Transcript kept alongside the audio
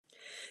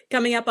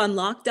Coming up on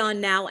Locked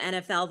On Now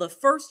NFL, the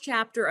first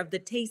chapter of the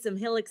Taysom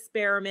Hill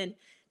experiment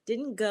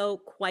didn't go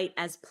quite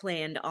as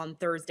planned on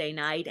Thursday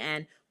night.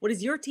 And what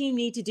does your team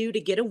need to do to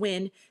get a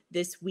win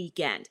this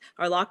weekend?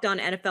 Our Locked On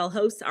NFL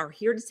hosts are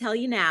here to tell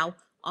you now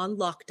on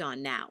Locked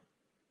On Now.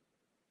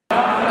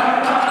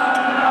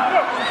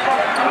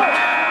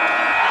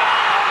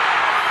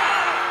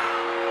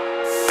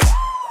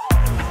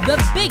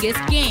 The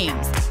biggest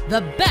games,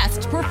 the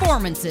best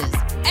performances,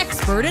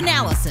 expert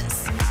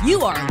analysis.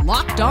 You are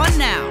Locked On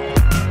Now.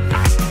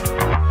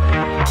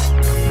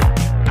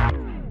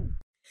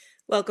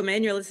 Welcome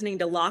in. You're listening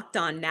to Locked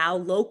On Now,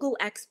 local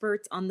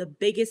experts on the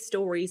biggest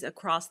stories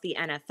across the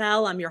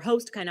NFL. I'm your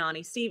host,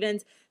 Kainani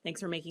Stevens.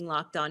 Thanks for making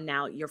Locked On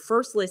Now your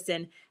first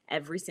listen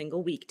every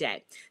single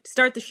weekday. To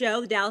start the show,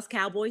 the Dallas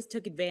Cowboys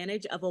took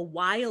advantage of a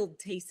wild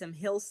Taysom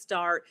Hill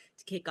start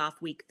to kick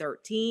off Week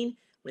 13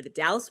 with a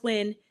Dallas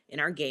win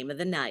in our game of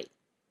the night.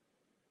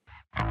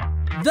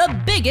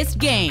 The biggest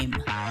game.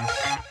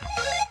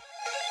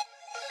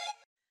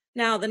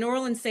 Now, the New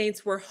Orleans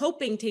Saints were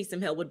hoping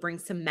Taysom Hill would bring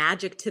some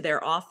magic to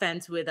their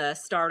offense with a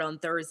start on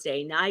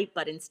Thursday night,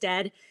 but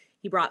instead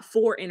he brought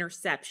 4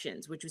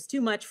 interceptions, which was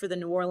too much for the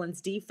New Orleans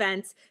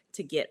defense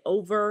to get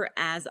over,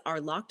 as our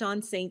Locked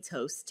On Saints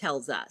host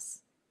tells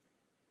us.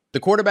 The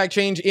quarterback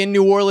change in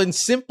New Orleans,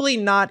 simply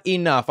not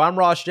enough. I'm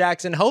Ross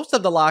Jackson, host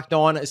of the Locked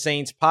On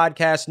Saints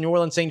podcast. New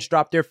Orleans Saints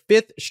dropped their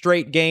 5th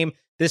straight game,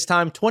 this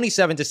time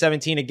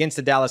 27-17 against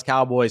the Dallas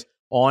Cowboys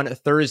on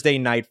Thursday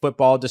Night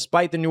Football,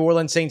 despite the New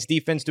Orleans Saints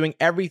defense doing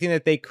everything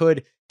that they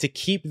could to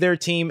keep their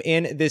team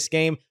in this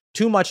game.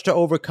 Too much to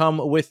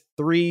overcome with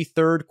 3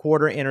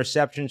 third-quarter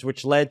interceptions,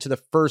 which led to the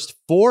first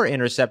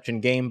 4-interception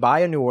game by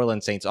a New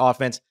Orleans Saints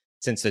offense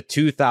since the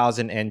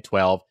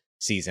 2012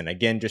 season.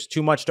 Again, just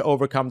too much to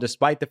overcome,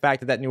 despite the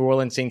fact that New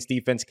Orleans Saints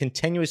defense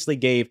continuously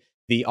gave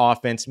the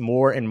offense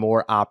more and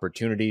more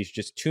opportunities.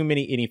 Just too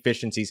many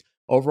inefficiencies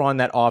over on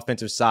that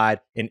offensive side,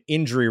 an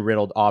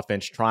injury-riddled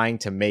offense trying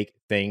to make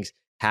things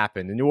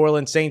happen. The New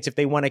Orleans Saints, if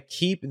they want to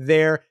keep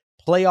their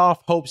playoff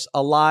hopes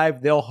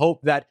alive, they'll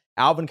hope that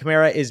Alvin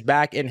Kamara is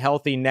back and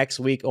healthy next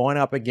week going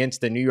up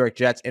against the New York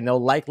Jets, and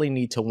they'll likely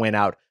need to win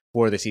out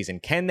for the season.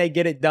 Can they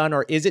get it done,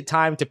 or is it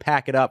time to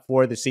pack it up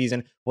for the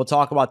season? We'll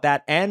talk about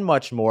that and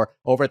much more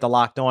over at the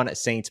Locked On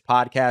Saints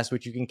podcast,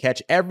 which you can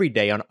catch every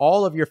day on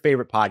all of your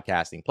favorite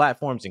podcasting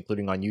platforms,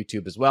 including on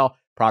YouTube as well.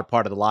 Proud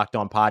part of the Locked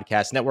On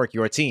Podcast Network,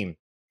 your team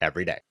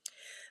every day.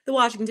 The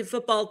Washington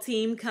football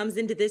team comes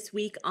into this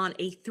week on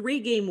a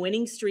 3-game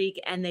winning streak,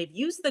 and they've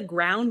used the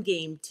ground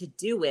game to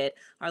do it.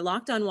 Our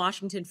Locked On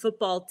Washington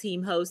football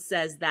team host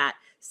says that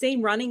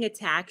same running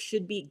attack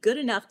should be good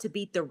enough to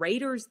beat the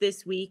Raiders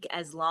this week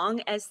as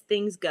long as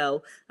things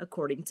go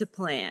according to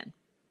plan.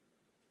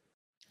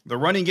 The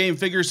running game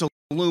figures to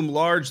loom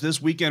large this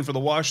weekend for the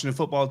Washington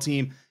football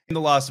team and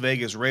the Las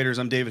Vegas Raiders.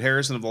 I'm David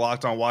Harrison of the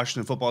Locked On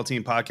Washington football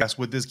team podcast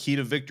with this key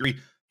to victory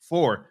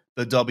for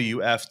the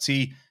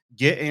WFT.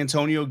 Get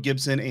Antonio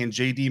Gibson and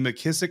J.D.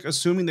 McKissic,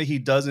 assuming that he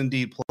does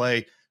indeed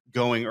play,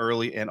 going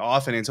early and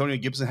often. Antonio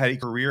Gibson had a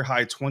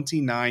career-high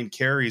 29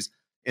 carries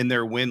in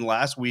their win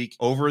last week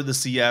over the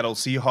Seattle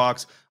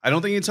Seahawks. I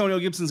don't think Antonio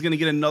Gibson's going to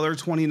get another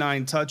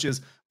 29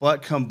 touches,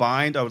 but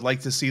combined, I would like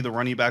to see the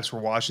running backs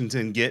for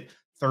Washington get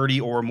 30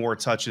 or more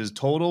touches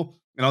total.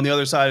 And on the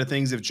other side of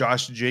things, if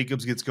Josh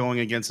Jacobs gets going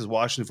against his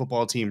Washington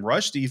football team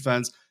rush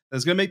defense,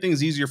 that's going to make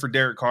things easier for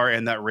Derek Carr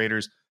and that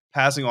Raiders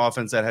passing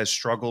offense that has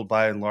struggled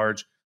by and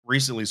large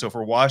recently. So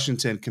for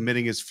Washington,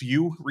 committing as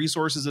few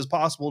resources as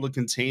possible to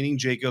containing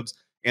Jacobs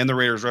and the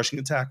Raiders rushing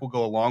attack will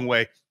go a long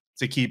way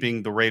to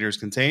keeping the Raiders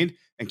contained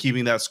and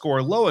keeping that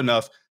score low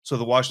enough so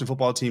the Washington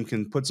football team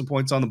can put some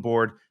points on the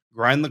board,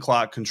 grind the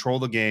clock, control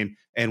the game,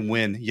 and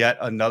win yet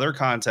another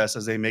contest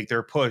as they make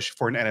their push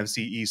for an NFC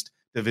East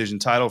division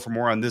title. For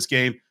more on this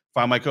game,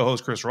 find my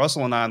co-host Chris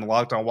Russell and I on the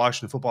Locked On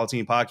Washington football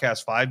team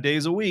podcast 5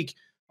 days a week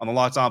on the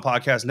Locked On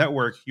Podcast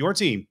Network, your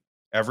team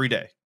every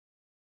day.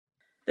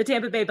 The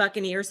Tampa Bay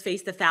Buccaneers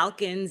face the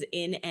Falcons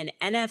in an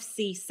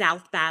NFC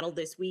South battle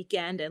this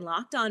weekend, and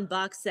Locked On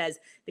Bucs says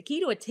the key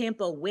to a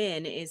Tampa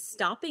win is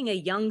stopping a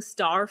young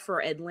star for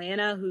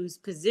Atlanta, whose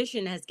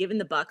position has given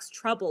the Bucs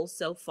trouble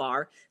so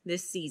far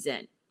this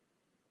season.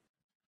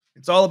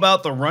 It's all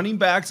about the running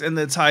backs and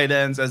the tight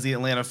ends as the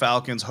Atlanta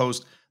Falcons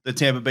host the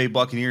Tampa Bay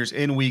Buccaneers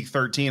in Week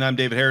 13. I'm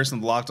David Harrison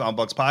of the Locked On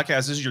Bucs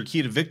podcast. This is your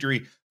key to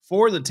victory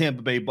for the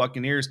Tampa Bay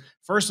Buccaneers.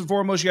 First and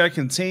foremost, you got to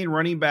contain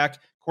running back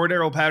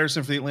Cordero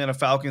Patterson for the Atlanta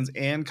Falcons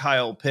and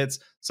Kyle Pitts,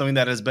 something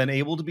that has been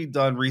able to be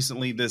done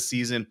recently this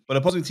season. But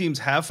opposing teams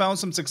have found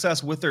some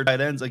success with their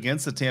tight ends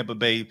against the Tampa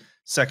Bay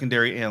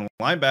secondary and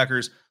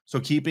linebackers. So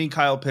keeping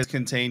Kyle Pitts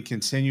contained,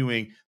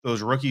 continuing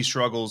those rookie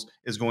struggles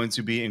is going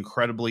to be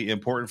incredibly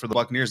important for the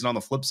Buccaneers. And on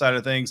the flip side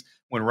of things,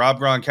 when Rob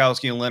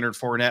Gronkowski and Leonard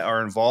Fournette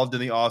are involved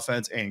in the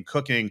offense and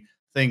cooking,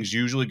 things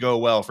usually go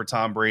well for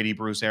Tom Brady,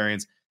 Bruce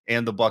Arians,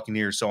 and the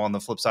Buccaneers. So on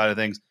the flip side of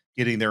things,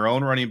 getting their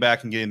own running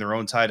back and getting their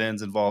own tight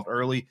ends involved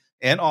early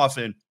and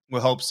often will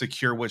help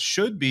secure what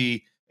should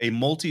be a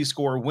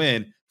multi-score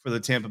win for the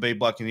Tampa Bay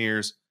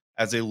Buccaneers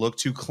as they look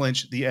to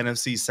clinch the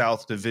NFC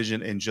South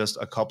division in just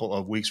a couple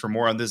of weeks. For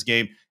more on this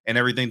game and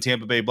everything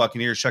Tampa Bay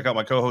Buccaneers, check out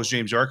my co-host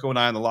James Yarko and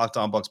I on the Locked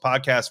On Bucs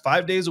podcast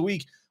 5 days a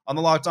week on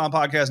the Locked On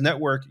Podcast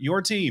Network,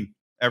 your team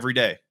every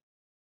day.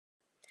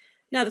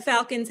 Now, the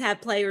Falcons have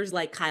players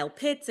like Kyle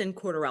Pitts and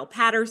Cordarrelle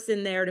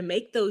Patterson there to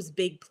make those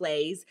big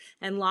plays.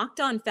 And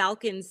Locked On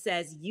Falcons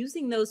says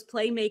using those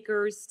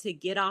playmakers to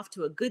get off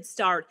to a good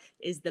start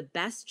is the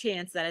best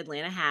chance that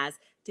Atlanta has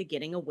to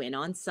getting a win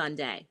on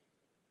Sunday.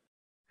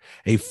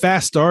 A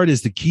fast start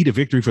is the key to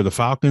victory for the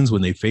Falcons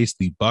when they face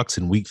the Bucs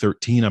in Week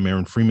 13. I'm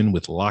Aaron Freeman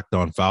with Locked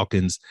On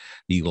Falcons.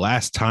 The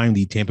last time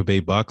the Tampa Bay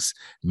Bucs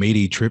made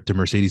a trip to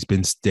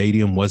Mercedes-Benz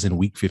Stadium was in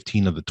Week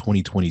 15 of the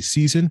 2020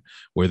 season,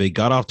 where they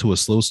got off to a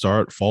slow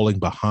start, falling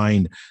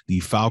behind the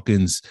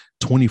Falcons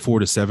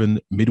 24-7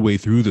 midway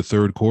through the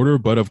third quarter.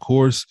 But of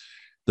course,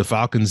 the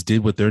Falcons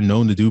did what they're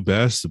known to do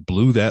best,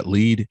 blew that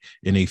lead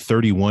in a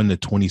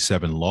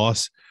 31-27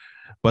 loss.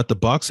 But the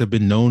Bucs have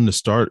been known to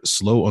start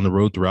slow on the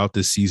road throughout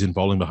this season,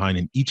 falling behind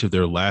in each of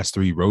their last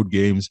 3 road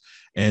games.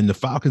 And the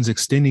Falcons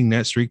extending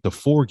that streak to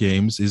 4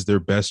 games is their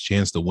best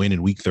chance to win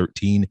in Week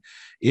 13.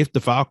 If the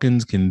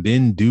Falcons can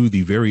then do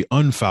the very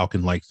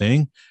un-Falcon-like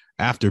thing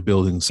after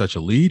building such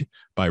a lead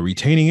by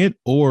retaining it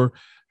or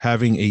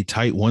having a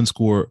tight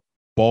one-score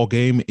ball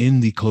game in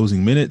the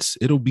closing minutes,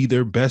 it'll be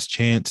their best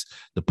chance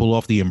to pull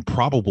off the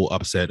improbable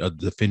upset of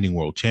the defending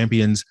world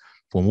champions.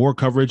 For more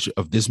coverage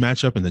of this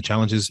matchup and the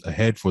challenges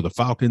ahead for the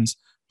Falcons,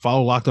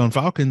 follow Locked On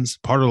Falcons,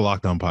 part of the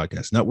Locked On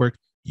Podcast Network,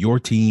 your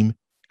team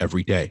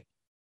every day.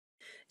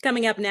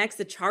 Coming up next,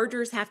 the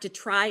Chargers have to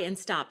try and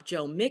stop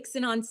Joe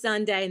Mixon on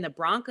Sunday, and the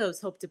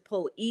Broncos hope to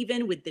pull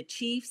even with the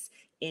Chiefs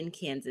in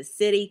Kansas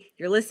City.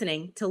 You're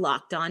listening to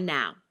Locked On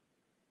Now.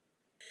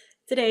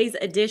 Today's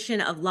edition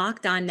of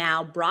Locked On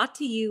Now brought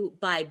to you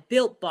by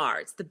Built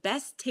Bar. It's the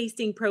best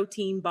tasting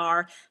protein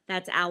bar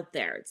that's out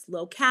there. It's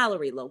low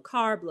calorie, low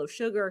carb, low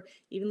sugar,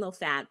 even low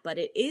fat, but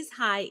it is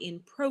high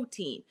in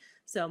protein.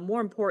 So more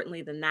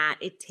importantly than that,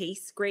 it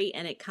tastes great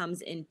and it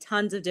comes in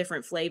tons of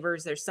different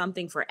flavors. There's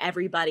something for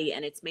everybody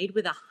and it's made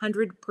with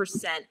 100%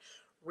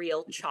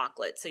 real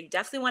chocolate. So you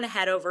definitely want to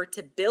head over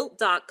to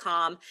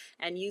built.com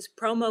and use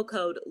promo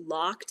code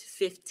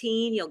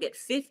LOCKED15. You'll get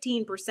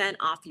 15%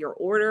 off your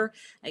order.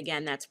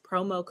 Again, that's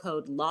promo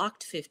code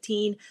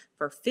LOCKED15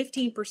 for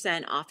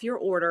 15% off your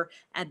order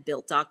at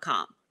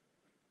built.com.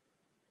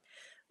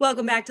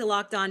 Welcome back to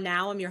Locked On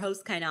Now. I'm your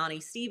host,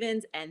 Kainani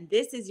Stevens, and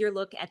this is your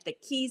look at the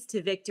keys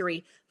to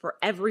victory for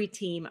every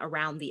team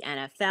around the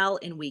NFL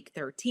in Week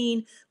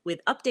 13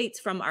 with updates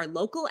from our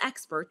local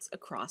experts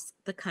across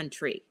the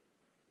country.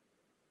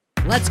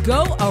 Let's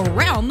go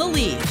around the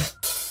league.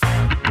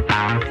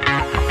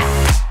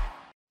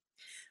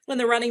 When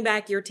the running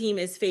back your team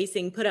is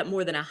facing put up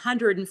more than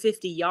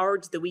 150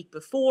 yards the week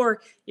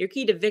before, your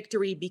key to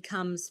victory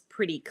becomes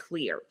pretty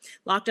clear.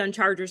 Locked On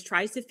Chargers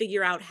tries to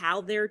figure out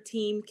how their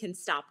team can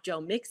stop Joe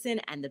Mixon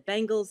and the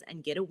Bengals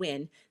and get a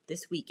win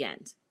this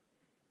weekend.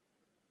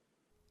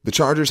 The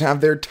Chargers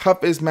have their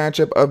toughest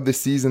matchup of the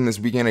season this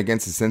weekend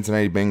against the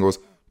Cincinnati Bengals,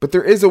 but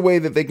there is a way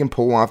that they can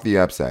pull off the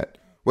upset.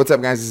 What's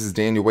up, guys? This is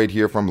Daniel Wade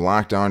here from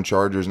Locked On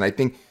Chargers, and I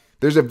think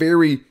there's a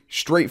very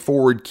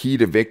straightforward key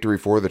to victory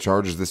for the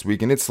Chargers this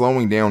week, and it's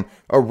slowing down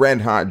a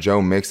red-hot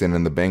Joe Mixon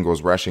and the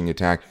Bengals rushing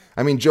attack.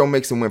 I mean, Joe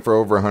Mixon went for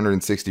over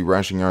 160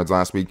 rushing yards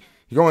last week,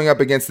 going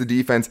up against the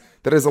defense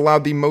that has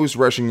allowed the most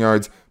rushing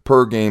yards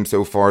per game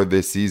so far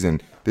this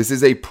season. This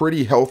is a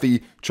pretty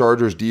healthy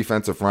Chargers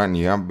defensive front, and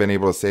you haven't been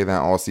able to say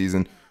that all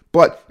season.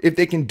 But if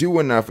they can do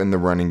enough in the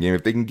running game,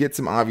 if they can get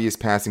some obvious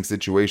passing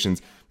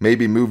situations,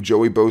 maybe move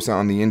Joey Bosa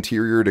on the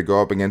interior to go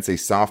up against a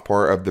soft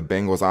part of the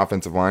Bengals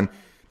offensive line,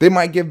 they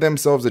might give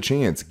themselves a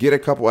chance, get a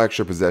couple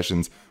extra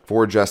possessions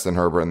for Justin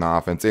Herbert in the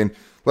offense. And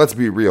let's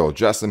be real,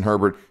 Justin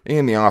Herbert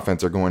and the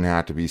offense are going to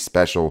have to be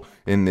special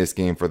in this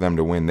game for them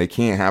to win. They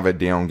can't have a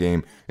down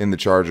game and the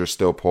Chargers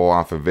still pull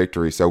off a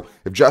victory. So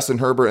if Justin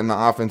Herbert and the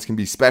offense can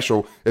be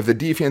special, if the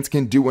defense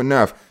can do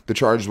enough, the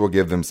Chargers will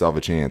give themselves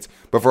a chance.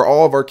 But for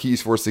all of our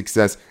keys for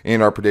success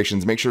and our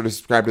predictions, make sure to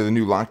subscribe to the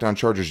new Locked On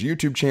Chargers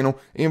YouTube channel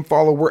and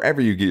follow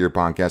wherever you get your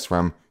podcast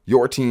from.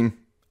 Your team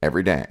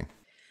every day.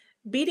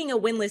 Beating a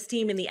winless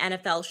team in the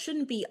NFL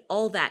shouldn't be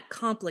all that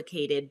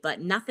complicated,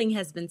 but nothing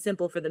has been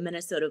simple for the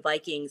Minnesota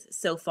Vikings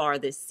so far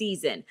this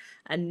season.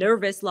 A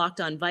nervous Locked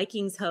On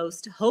Vikings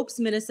host hopes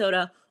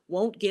Minnesota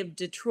won't give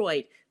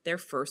Detroit their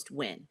first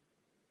win.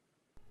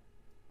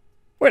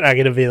 We're not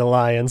going to be the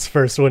Lions'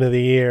 first win of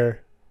the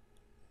year,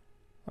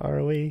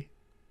 are we?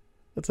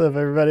 What's up,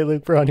 everybody?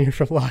 Luke Braun here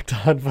from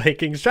Locked On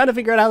Vikings, trying to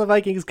figure out how the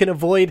Vikings can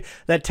avoid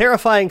that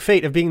terrifying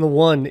fate of being the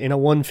one in a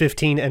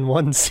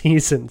 1-15-1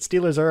 season.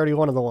 Steelers are already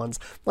one of the ones.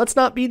 Let's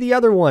not be the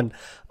other one.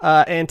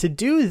 And to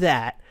do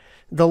that,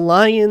 the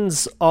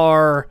Lions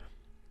are,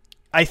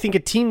 I think, a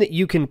team that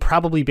you can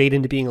probably bait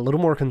into being a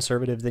little more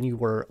conservative than you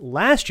were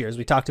last year, as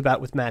we talked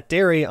about with Matt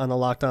Derry on the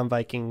Locked On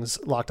Vikings,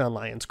 Locked On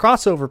Lions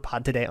crossover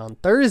pod today on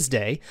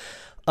Thursday.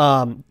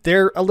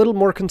 they're a little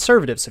more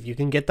conservative. So if you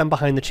can get them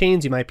behind the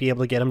chains, you might be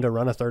able to get them to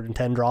run a 3rd and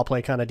 10 draw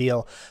play kind of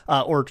deal,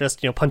 or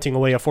just, punting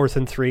away a 4th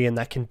and 3, and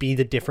that can be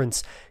the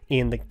difference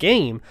in the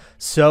game.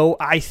 So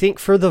I think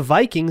for the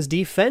Vikings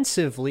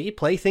defensively,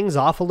 play things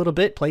off a little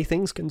bit, play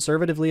things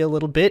conservatively a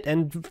little bit,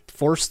 and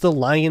force the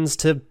Lions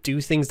to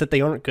do things that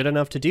they aren't good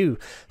enough to do.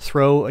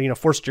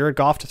 Force Jared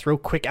Goff to throw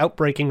quick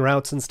outbreaking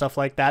routes and stuff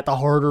like that. The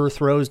harder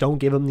throws, don't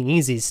give them the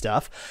easy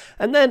stuff.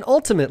 And then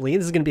ultimately,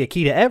 this is going to be a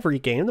key to every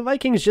game, the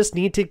Vikings just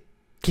need to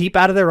keep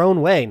out of their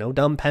own way. No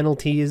dumb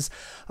penalties,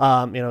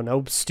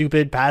 no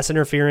stupid pass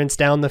interference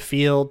down the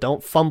field.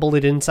 Don't fumble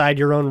it inside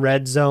your own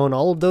red zone.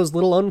 All of those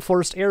little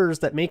unforced errors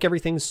that make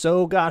everything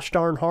so gosh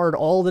darn hard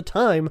all the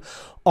time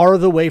are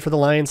the way for the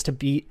Lions to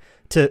beat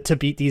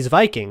these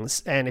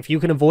Vikings. And if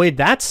you can avoid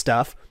that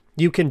stuff,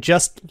 you can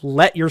just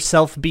let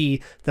yourself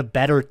be the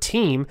better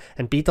team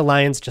and beat the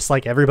Lions just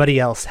like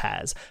everybody else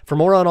has. For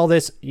more on all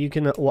this, you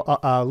can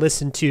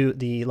listen to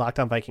the Locked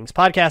On Vikings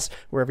podcast,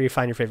 wherever you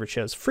find your favorite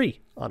shows, free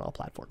on all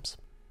platforms.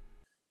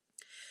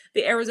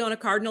 The Arizona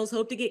Cardinals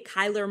hope to get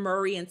Kyler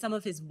Murray and some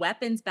of his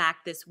weapons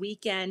back this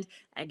weekend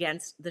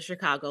against the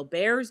Chicago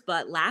Bears.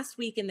 But last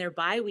week in their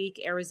bye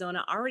week,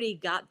 Arizona already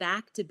got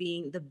back to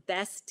being the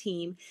best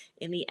team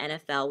in the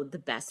NFL with the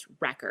best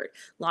record.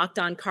 Locked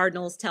On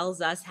Cardinals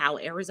tells us how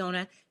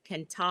Arizona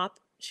can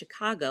top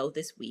Chicago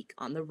this week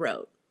on the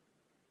road.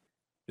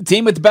 The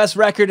team with the best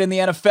record in the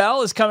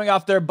NFL is coming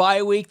off their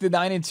bye week, the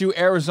 9-2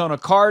 Arizona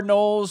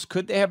Cardinals.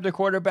 Could they have their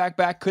quarterback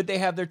back? Could they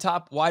have their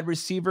top wide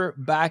receiver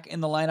back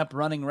in the lineup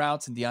running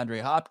routes in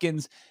DeAndre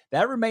Hopkins?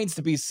 That remains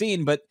to be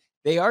seen, but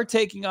they are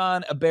taking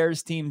on a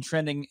Bears team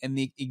trending in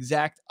the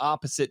exact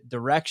opposite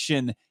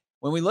direction.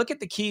 When we look at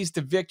the keys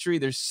to victory,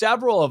 there's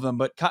several of them,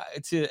 but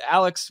to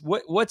Alex,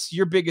 what's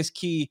your biggest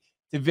key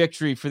to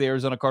victory for the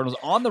Arizona Cardinals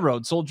on the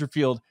road, Soldier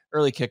Field,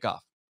 early kickoff?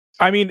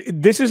 I mean,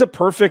 this is a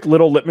perfect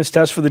little litmus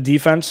test for the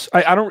defense.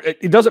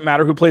 It doesn't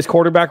matter who plays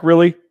quarterback,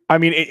 really. I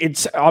mean,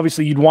 it's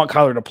obviously you'd want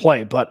Kyler to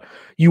play, but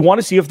you want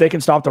to see if they can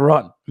stop the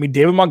run. I mean,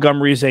 David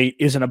Montgomery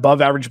is an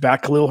above average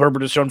back. Khalil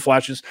Herbert has shown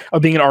flashes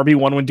of being an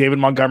RB1 when David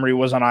Montgomery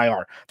was on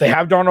IR. They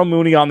have Darnell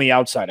Mooney on the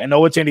outside. I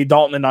know it's Andy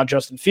Dalton and not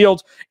Justin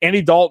Fields.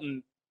 Andy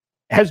Dalton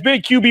has been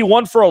a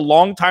QB1 for a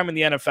long time in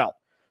the NFL.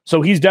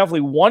 So he's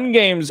definitely won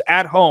games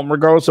at home,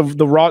 regardless of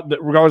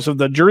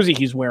the jersey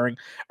he's wearing.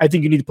 I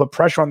think you need to put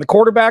pressure on the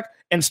quarterback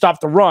and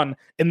stop the run.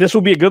 And this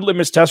will be a good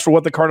litmus test for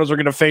what the Cardinals are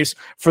going to face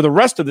for the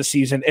rest of the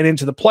season and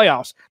into the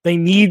playoffs. They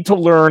need to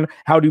learn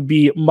how to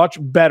be much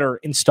better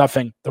in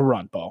stuffing the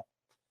run, Bo.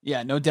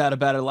 Yeah, no doubt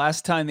about it.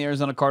 Last time the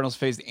Arizona Cardinals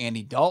faced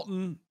Andy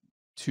Dalton,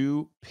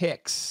 2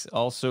 picks,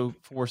 also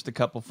forced a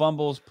couple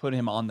fumbles, put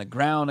him on the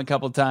ground a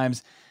couple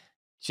times.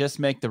 Just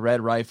make the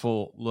Red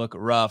Rifle look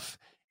rough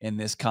in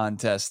this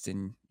contest,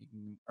 and you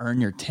can earn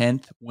your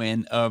 10th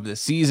win of the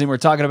season. We're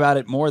talking about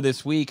it more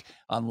this week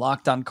on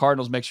Locked On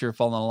Cardinals. Make sure you're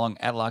following along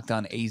at Locked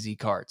On AZ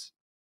Cards.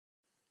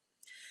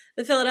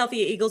 The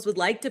Philadelphia Eagles would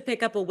like to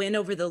pick up a win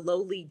over the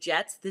lowly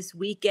Jets this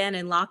weekend,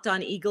 and Locked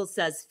On Eagles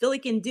says Philly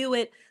can do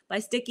it by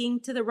sticking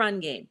to the run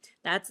game.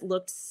 That's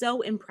looked so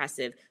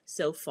impressive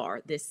so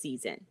far this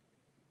season.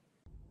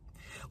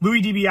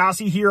 Louis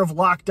DiBiase here of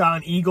Locked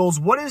On Eagles.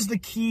 What is the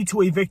key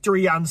to a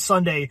victory on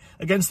Sunday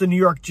against the New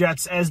York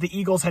Jets as the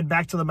Eagles head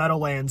back to the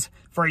Meadowlands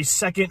for a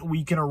second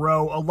week in a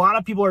row? A lot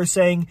of people are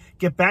saying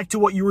get back to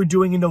what you were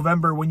doing in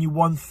November when you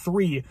won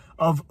 3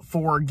 of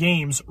 4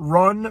 games.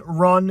 Run,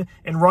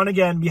 and run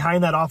again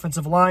behind that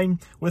offensive line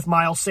with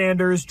Miles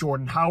Sanders,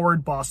 Jordan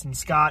Howard, Boston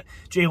Scott,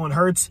 Jalen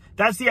Hurts.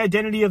 That's the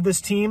identity of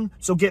this team,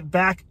 so get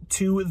back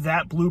to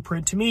that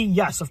blueprint. To me,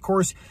 yes, of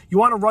course, you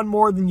want to run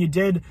more than you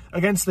did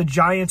against the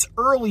Giants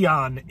early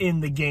on in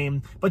the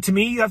game, but to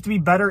me, you have to be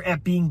better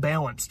at being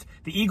balanced.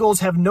 The Eagles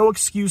have no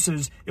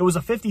excuses. It was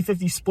a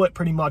 50-50 split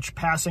pretty much,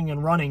 passing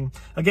and running,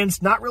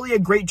 against not really a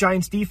great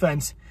Giants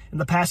defense, and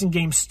the passing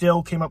game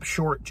still came up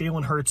short.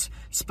 Jalen Hurts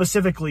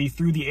specifically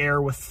through the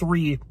air with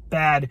 3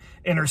 bad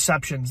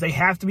interceptions. They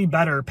have to be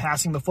better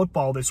passing the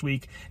football this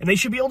week, and they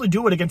should be able to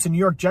do it against a New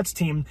York Jets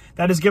team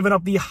that has given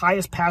up the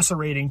highest passer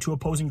rating to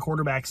opposing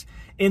quarterbacks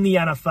in the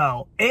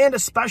NFL, and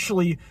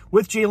especially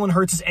with Jalen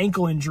Hurts'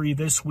 ankle injury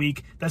this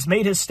week that's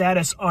made his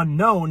status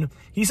unknown.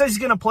 He says he's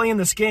going to play in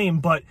this game,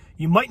 but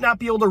you might not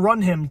be able to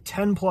run him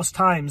 10 plus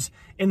times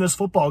in this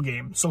football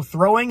game. So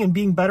throwing and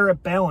being better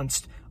at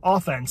balanced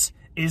offense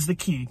is the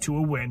key to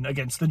a win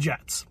against the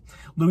Jets.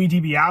 Louis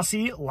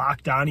DiBiase,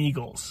 Locked On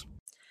Eagles.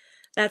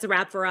 That's a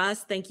wrap for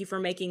us. Thank you for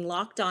making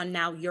Locked On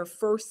Now your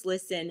first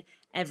listen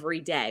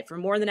every day. For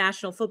more of the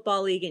National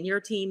Football League and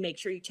your team, make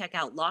sure you check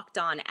out Locked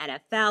On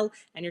NFL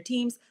and your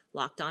team's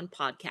Locked On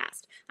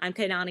podcast. I'm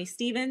Kainani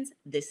Stevens.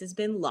 This has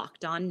been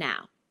Locked On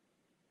Now.